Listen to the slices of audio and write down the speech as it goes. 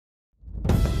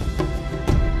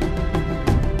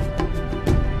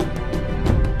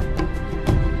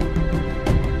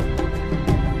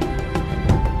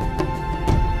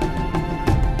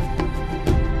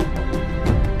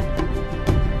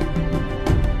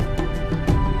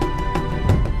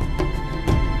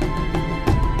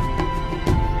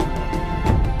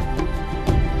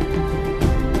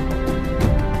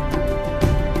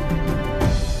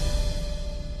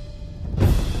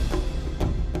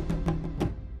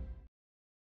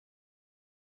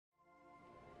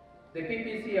The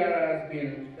PPCR has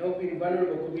been helping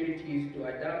vulnerable communities to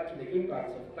adapt to the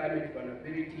impacts of climate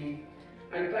vulnerability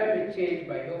and climate change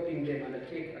by helping them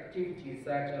undertake activities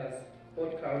such as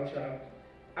horticulture,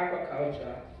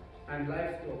 aquaculture, and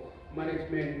livestock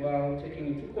management while taking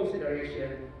into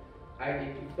consideration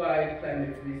identified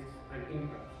climate risks and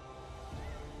impacts.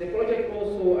 The project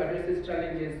also addresses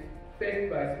challenges faced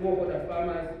by smallholder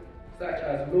farmers such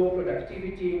as low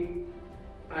productivity,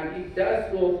 and it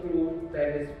does so through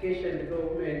diversification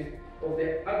development of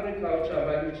the agriculture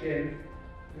value chain,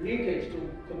 linkage to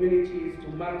communities, to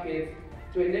markets,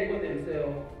 to enable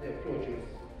themselves their produce,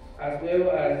 as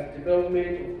well as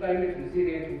development of climate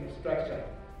resilient infrastructure.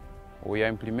 We are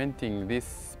implementing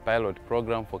this pilot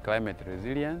program for climate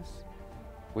resilience,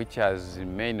 which has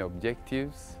main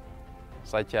objectives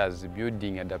such as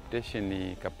building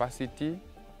adaptation capacity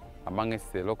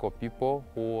amongst the local people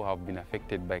who have been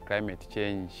affected by climate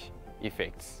change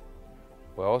effects.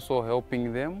 We're also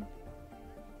helping them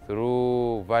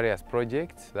through various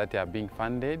projects that are being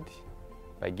funded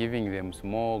by giving them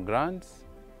small grants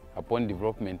upon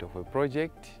development of a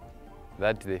project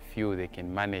that they feel they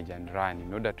can manage and run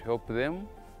in order to help them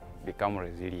become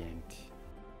resilient.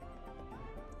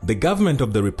 The government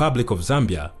of the Republic of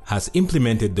Zambia has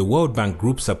implemented the World Bank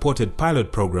Group-supported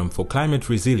pilot program for climate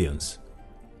resilience.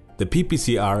 The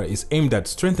PPCR is aimed at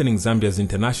strengthening Zambia's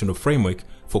international framework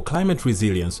for climate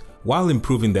resilience while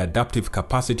improving the adaptive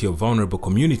capacity of vulnerable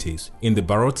communities in the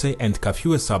Barotse and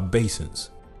Kafue sub-basins.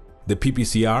 The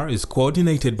PPCR is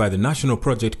coordinated by the National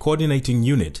Project Coordinating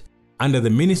Unit under the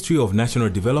Ministry of National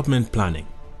Development Planning.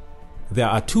 There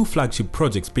are two flagship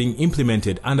projects being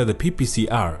implemented under the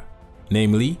PPCR,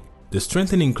 namely the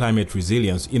Strengthening Climate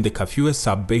Resilience in the Kafue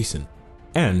Sub-basin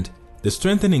and the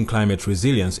Strengthening Climate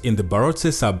Resilience in the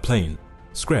Barotse Sub-plain,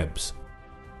 SCREBS.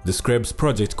 The SCREBS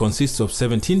project consists of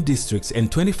 17 districts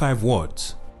and 25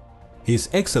 wards. His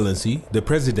Excellency, the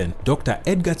President, Dr.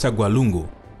 Edgar Lungu,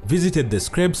 visited the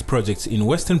SCREBS projects in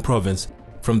Western Province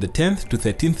from the 10th to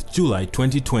 13th July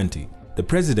 2020. The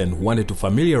President wanted to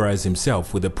familiarize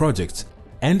himself with the projects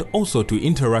and also to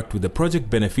interact with the project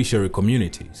beneficiary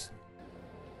communities.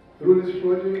 Through this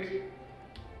project,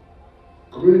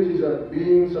 communities are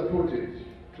being supported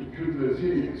to build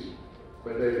resilience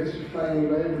by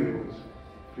diversifying livelihoods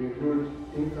to include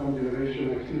income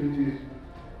generation activities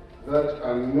that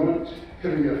are not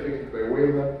heavily affected by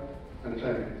weather and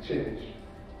climate change.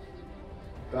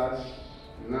 Thus,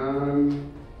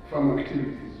 non-farm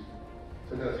activities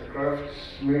such as crafts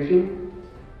making,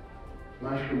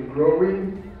 mushroom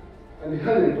growing, and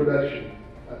honey production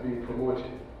are being promoted.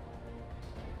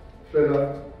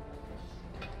 Further,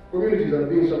 communities are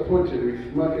being supported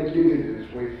with market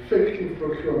linkages for effective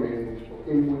procurement of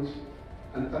inputs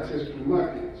and access to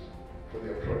markets for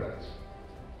their products.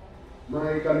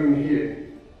 My coming here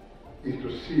is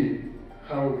to see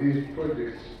how these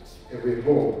projects have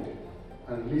evolved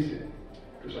and listen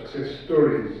to success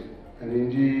stories and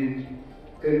indeed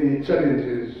any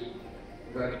challenges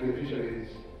that beneficiaries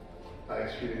are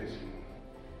experiencing.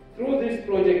 Through this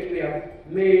project, we have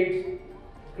made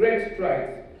great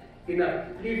strides in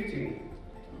uplifting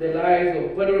the lives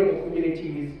of vulnerable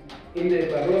communities in the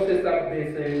Barotse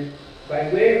Sub-basin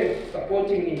by way of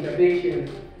supporting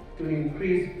interventions to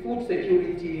increase food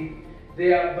security,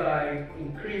 thereby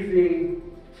increasing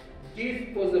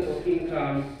disposable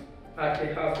incomes at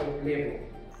a household level.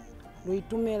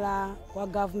 Luitumela kwa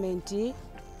government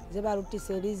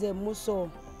zebalutiselize muso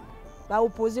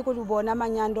baupuzi kutubona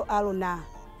manyando alona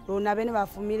luna bene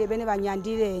bafumile bene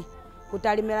banyandile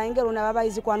kutalimela inge luna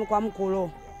babaizi kwanu kwa mkulo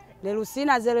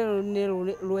nelusina zele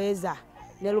nelueza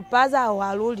nelupaza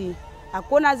awaluli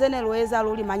akuna zene lueza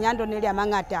luli manyando neli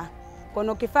amangata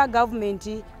kono kifa government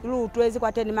ilu utwezi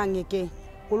kwa teni mangeke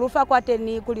kulufa kwa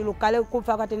teni kulilukale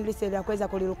kufa kwa teni lisela kweza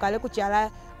kulilukale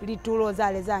kuchala litulo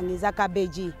zale zangi za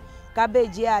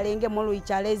kabeji alenge mulu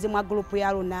ichalezi mwa grupu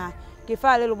ya luna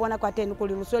kifale lubona kwa teni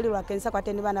kulilusoli lwakensa kwa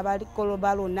teni bana bali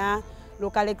kolobaluna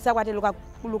lukalekisa kwa teni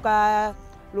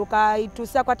luka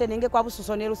itusa kwa teni nge kwa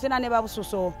bususo nelusina ne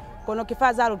babususo kono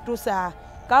kifaza lutusa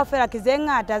kaofela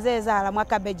kizenga atazeza la mwa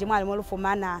kabeji mwali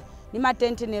mulufumana ni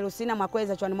matenti nelusina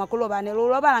mwakweza chwani mwakuloba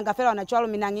neluloba langafela wanachwalo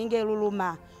minanginge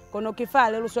luluma kono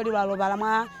kifale lusoli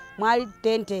lwalobala mwali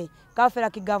tente kaofela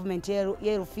ki government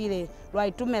yerufile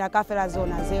lwaitumela kafela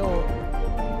zona zeo.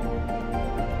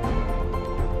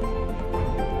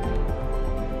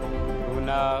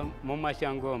 Una muma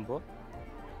shangombo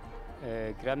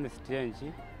climate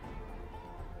change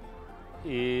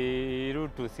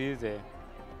irutusize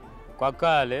kwa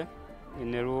kale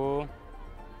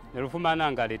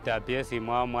nerufumana ngalita piesi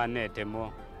mwa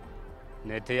netemo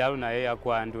nete yalu naye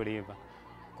yakwanduliva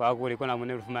kwa kuli kuna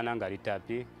mune rufumana nga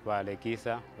litapi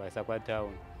lwalekisa lwaisa kwa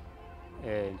town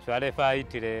nchwale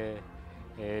faitile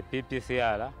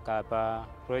PPCR kapa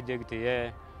project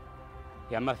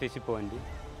ya mafish pond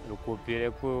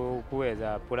lukupile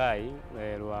kuweza apply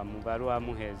lwa mubalu wa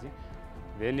muhezi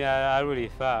then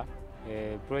alulifa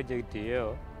project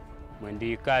yo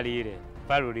mwendi kalile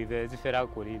palulive zifera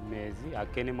kuli mezi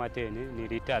akeni mwateni ni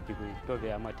litapi kulitove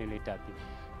ya mwateni litapi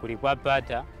kulikuwa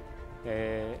pata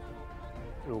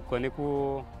lukone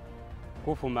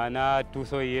kufumana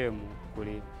tuso yemu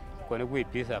kuli kone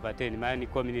kuipisa pateni maana ni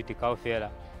community kaofela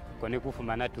kone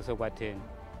kufumana tuso kwa teni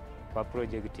kwa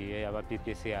project ya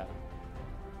PPCR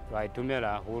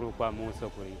waitumela huru kwa muso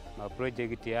kuli ma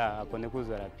project ya akone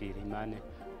kuzwala pili mane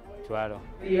chwalo.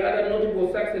 The other notable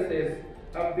successes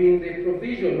have been the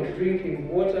provision of drinking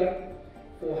water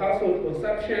for household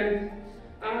consumption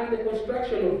and the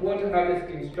construction of water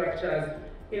harvesting structures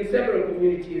in several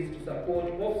communities to support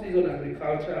off-season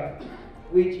agriculture,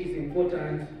 which is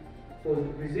important for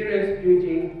resilience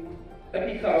building,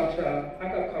 apiculture,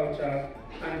 aquaculture,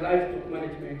 and livestock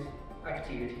management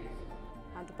activities.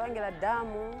 Antupangira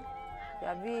damu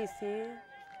ya visi,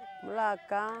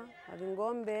 mulaka,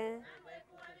 vingombe,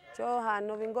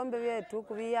 chohano vingombe vyetu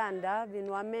kuviyanda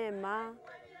vinwa mema,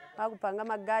 pakupanga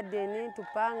magadeni,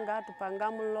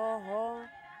 tupanga muloho,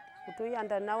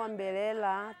 utuyanda nawa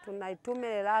mbelela,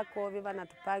 tunaitumelelako viva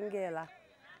natupangela.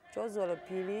 Chozolo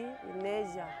pili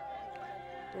ineja,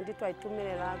 ndi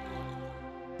twaitumelelako.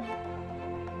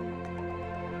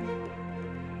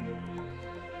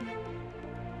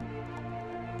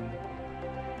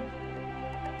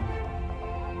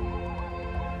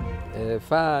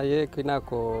 Faa ye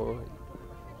kinako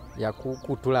ya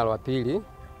kutula lwa pili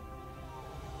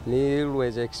ni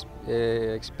lweze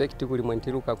expect kuli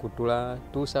mwentiluka kutula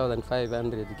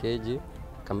 2500 kg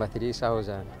kamba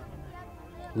 3000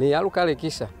 ni alukale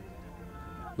kisa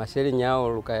maseli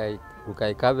nyao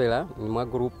lukaikavela ni mwa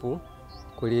grupu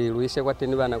kuli luise kwa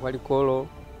teni bana kwa likolo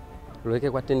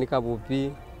luweke kwa teni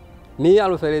kabupi ni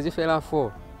alufelezi fela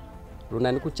 4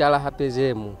 lunani kuchala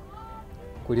hapezemu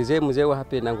kulizemu zewa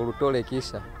hape nangulutole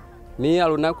kisa ni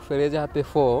aluna kufeleza hape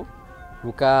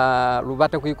 4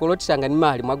 lubata kuikolotishanga ni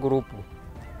mali mwa grupu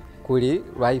kuli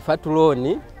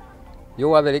lwaifatuloni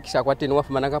yo wabelekisha kwa teni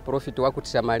wafumanaka profit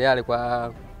wakutisha mali yale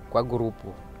kwa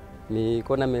grupu ni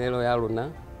kona melelo ya luna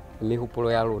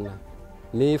mihupulo ya luna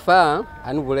ni faa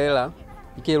anubulela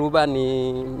ike luba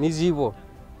ni zibo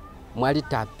mwali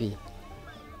tapi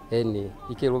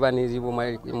ike luba ni zibo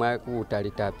mwa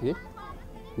kuutali tapi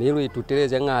nilu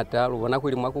ituteleze ngata lubona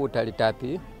kuli mwa kuutali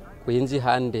tapi kuinzi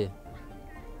hande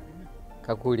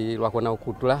kakuli lwakona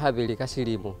ukutula habili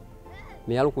kasilimo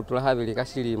miyalu kutula habili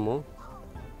kasilimo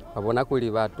babona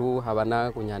kuli batu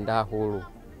habana kunyanda hulu.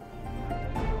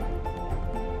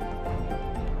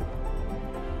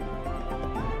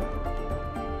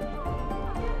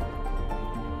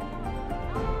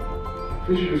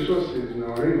 Fish resources in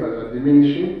our rivers are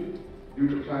diminishing due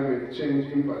to climate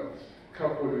change impacts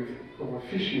coupled with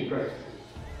overfishing practices.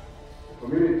 The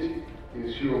community in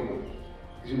Siomo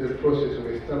is in the process of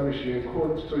establishing a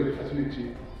cold storage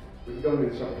facility with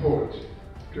government support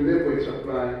to enable it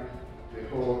supply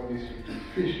the whole district with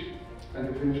fish and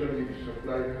eventually to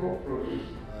supply the whole produce.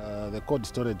 The cold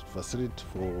storage facility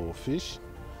for fish.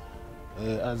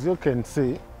 As you can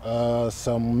see,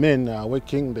 some men are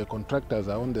working, the contractors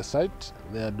are on the site,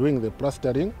 they are doing the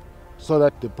plastering so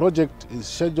that the project is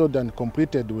scheduled and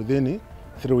completed within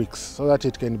 3 weeks so that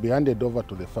it can be handed over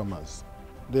to the farmers.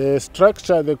 The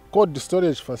structure, the cold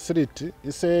storage facility,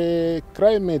 is a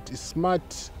climate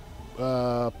smart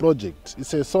project.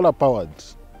 It's a solar powered,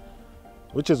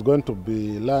 which is going to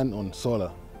be run on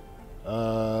solar.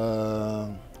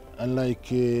 Unlike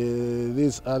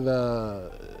these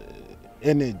other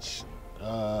energy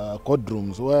cold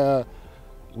rooms where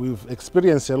we've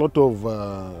experienced a lot of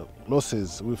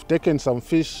losses. We've taken some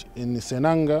fish in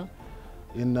Senanga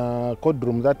in cold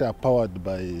rooms that are powered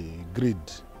by grid.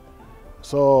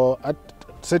 So at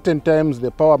certain times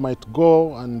the power might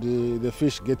go and the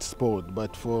fish gets spoiled,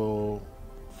 but for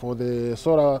the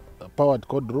solar powered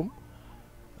cold room,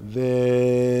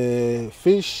 the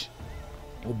fish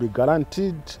will be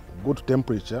guaranteed good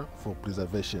temperature for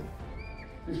preservation.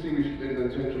 Distinguished ladies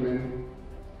and gentlemen,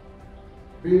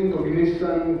 being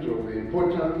cognizant of the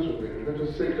importance of the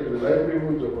agricultural sector to the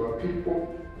livelihoods of our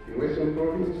people in Western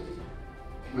Province,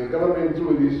 my government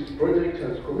through this project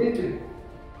has committed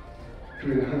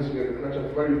to enhancing agricultural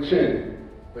value chain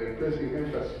by placing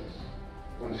emphasis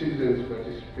on citizens'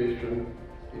 participation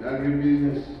in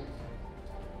agribusiness,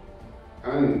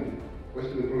 and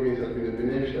Western Province has been a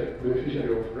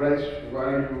beneficiary of rice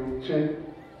value chain,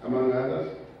 among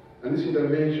others. And this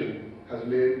intervention has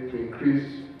led to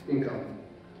increased income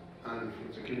and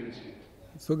food security.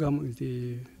 Sorghum is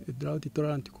a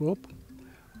drought-tolerant crop,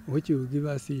 which will give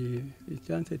us a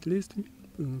chance at least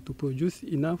to produce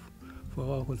enough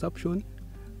for our consumption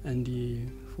and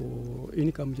for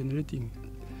income generating.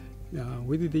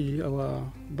 With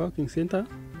our banking center,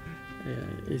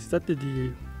 it started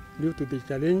due to the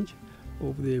challenge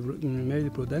of the maize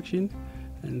production,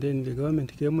 and then the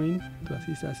government came in to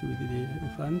assist us with the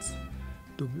funds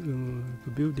to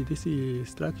build this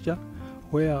structure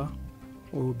where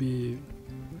we'll be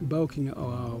bulking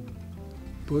our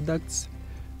products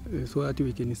so that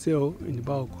we can sell in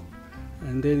bulk.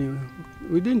 And then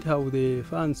we didn't have the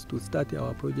funds to start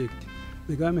our project.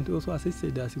 The government also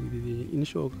assisted us with the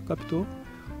initial capital.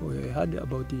 We had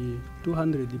about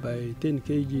 200 by 10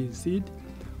 kg seed,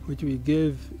 which we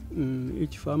gave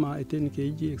each farmer a 10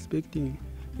 kg, expecting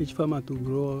each farmer to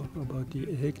grow about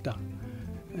a hectare.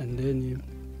 And then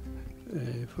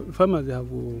farmers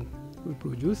have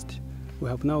produced. We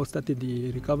have now started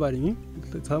the recovering.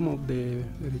 Some of the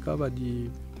recovered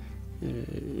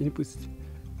inputs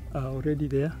are already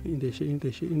there in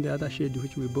the other shed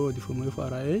which we borrowed from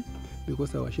FRA,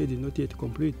 because our shed is not yet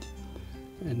complete.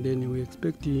 And then we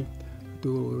expect to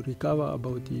recover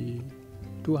about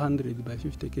 200 by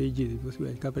 50 kg, because we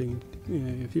are covering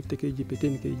 50 kg per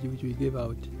 10 kg which we gave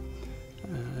out.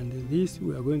 And this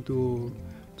we are going to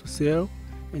sell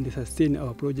and sustain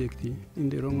our project in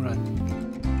the long run.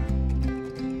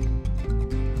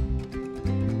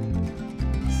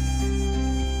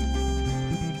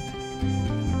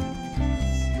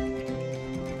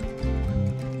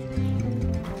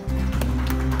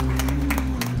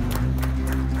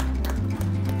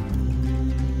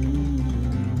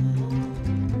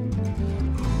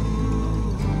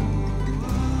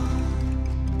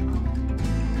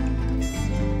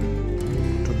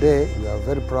 Today, we are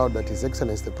very proud that His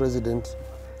Excellency the President,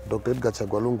 Dr. Edgar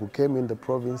Lungu, came in the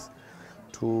province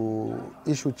to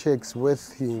issue checks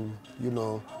worth him,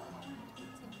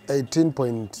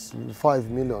 18.5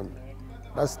 million.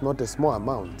 That's not a small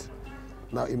amount.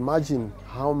 Now imagine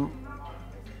how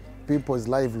people's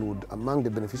livelihood among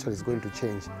the beneficiaries is going to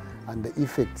change, and the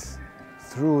effects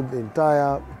through the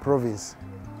entire province.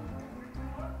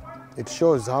 It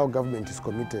shows how government is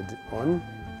committed on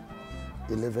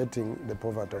elevating the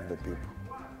poverty of the people.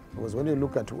 Because when you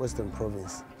look at Western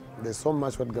Province, there's so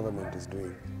much what government is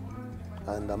doing.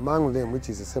 And among them, which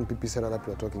is the same PPCR that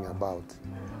we're talking about.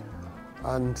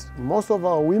 And most of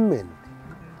our women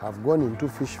have gone into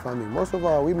fish farming. Most of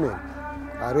our women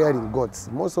are rearing goats.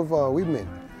 Most of our women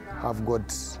have got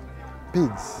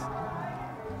pigs.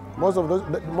 Most of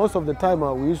the time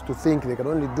we used to think they can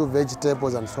only do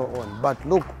vegetables and so on. But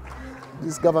look,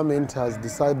 this government has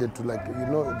decided to,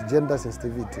 gender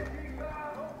sensitivity.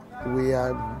 We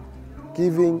are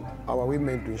giving our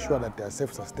women to ensure that they are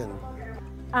self-sustaining.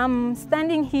 I'm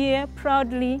standing here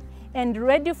proudly and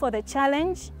ready for the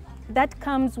challenge that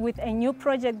comes with a new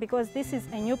project, because this is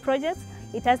a new project.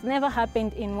 It has never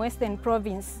happened in Western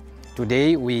Province.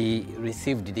 Today we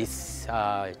received this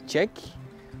check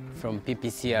from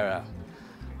PPCR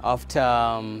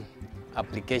after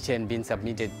application being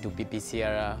submitted to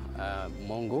PPCR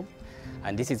Mongo,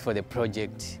 and this is for the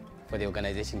project for the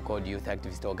organization called Youth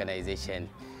Activist Organization.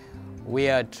 We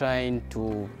are trying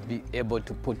to be able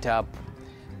to put up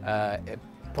a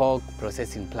pork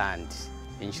processing plant,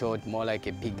 in short, more like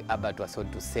a pig abattoir, so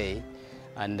to say.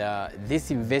 And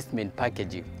this investment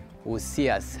package will see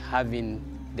us having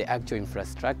the actual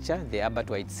infrastructure, the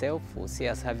abattoir itself, will see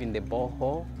us having the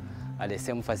borehole at the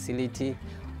same facility.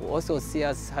 We'll also see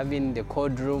us having the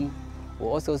cold room.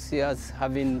 We'll also see us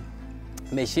having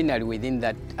machinery within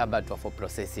that abattoir for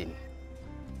processing.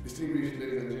 Distinguished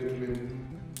ladies and gentlemen,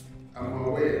 I'm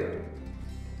aware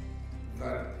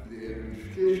that the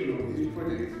identification of these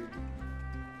projects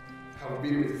have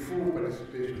been with full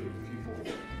participation of people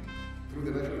through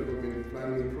the national government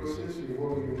planning process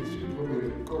involving district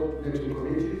government coordinating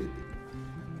committees,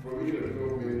 provincial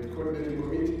government coordinating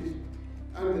committees,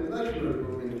 and the national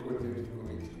government coordinating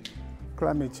committees.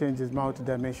 Climate change is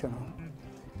multidimensional.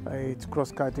 It's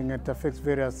cross-cutting. It affects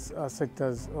various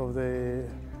sectors of the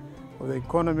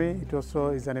economy. It also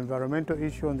is an environmental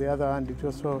issue. On the other hand, it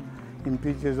also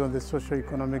impinges on the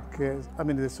socio-economic,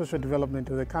 the social development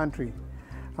of the country.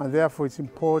 And therefore, it's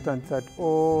important that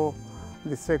all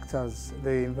the sectors,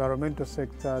 the environmental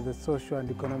sector, the social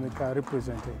and economic, are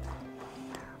represented.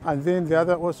 And then the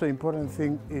other also important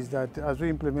thing is that as we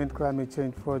implement climate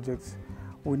change projects,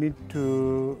 we need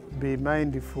to be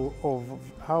mindful of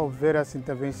how various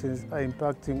interventions are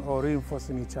impacting or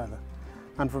reinforcing each other.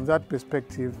 And from that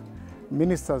perspective,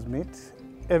 ministers meet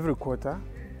every quarter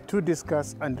to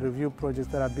discuss and review projects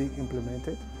that are being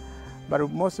implemented.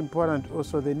 But most important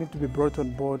also, they need to be brought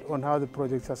on board on how the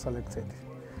projects are selected.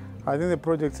 I think the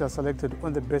projects are selected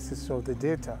on the basis of the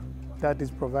data that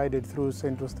is provided through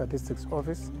Central Statistics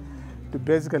Office to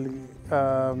basically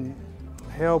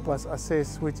help us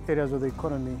assess which areas of the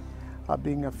economy are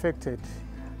being affected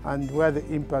and where the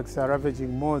impacts are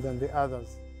ravaging more than the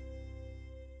others.